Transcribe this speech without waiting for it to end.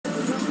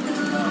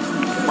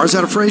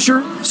Margzetta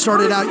Frazier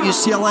started out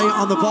UCLA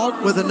on the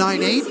vault with a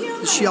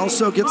 9.8. She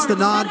also gets the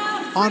nod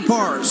on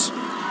bars.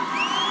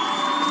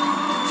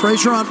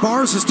 Frazier on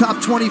bars is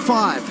top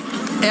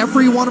 25.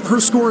 Every one of her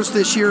scores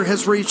this year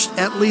has reached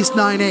at least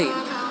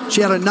 9.8.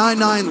 She had a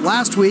 9.9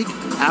 last week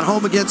at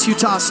home against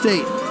Utah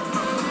State.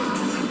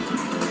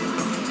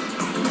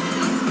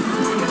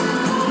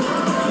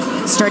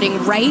 Starting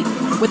right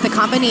with the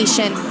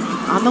combination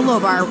on the low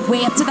bar,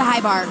 way up to the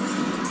high bar.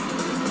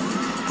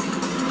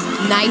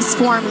 Nice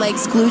form,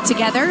 legs glued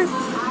together.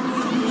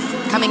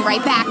 Coming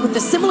right back with the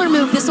similar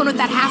move, this one with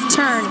that half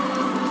turn.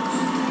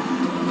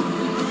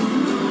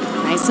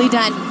 Nicely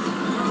done.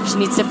 She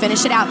needs to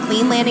finish it out.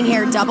 Clean landing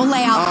here, double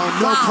layout. Oh,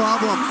 no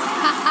problem.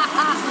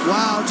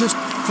 Wow, just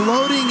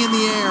floating in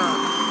the air.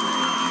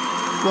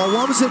 Well,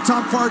 what was it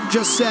Tom Farden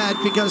just said?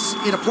 Because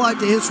it applied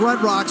to his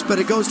Red Rocks, but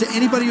it goes to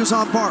anybody who's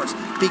on bars.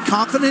 Be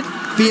confident,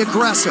 be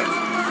aggressive.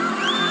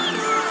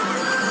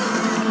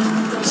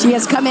 She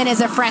has come in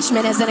as a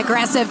freshman, as an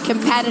aggressive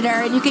competitor,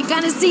 and you can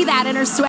kind of see that in her sweat.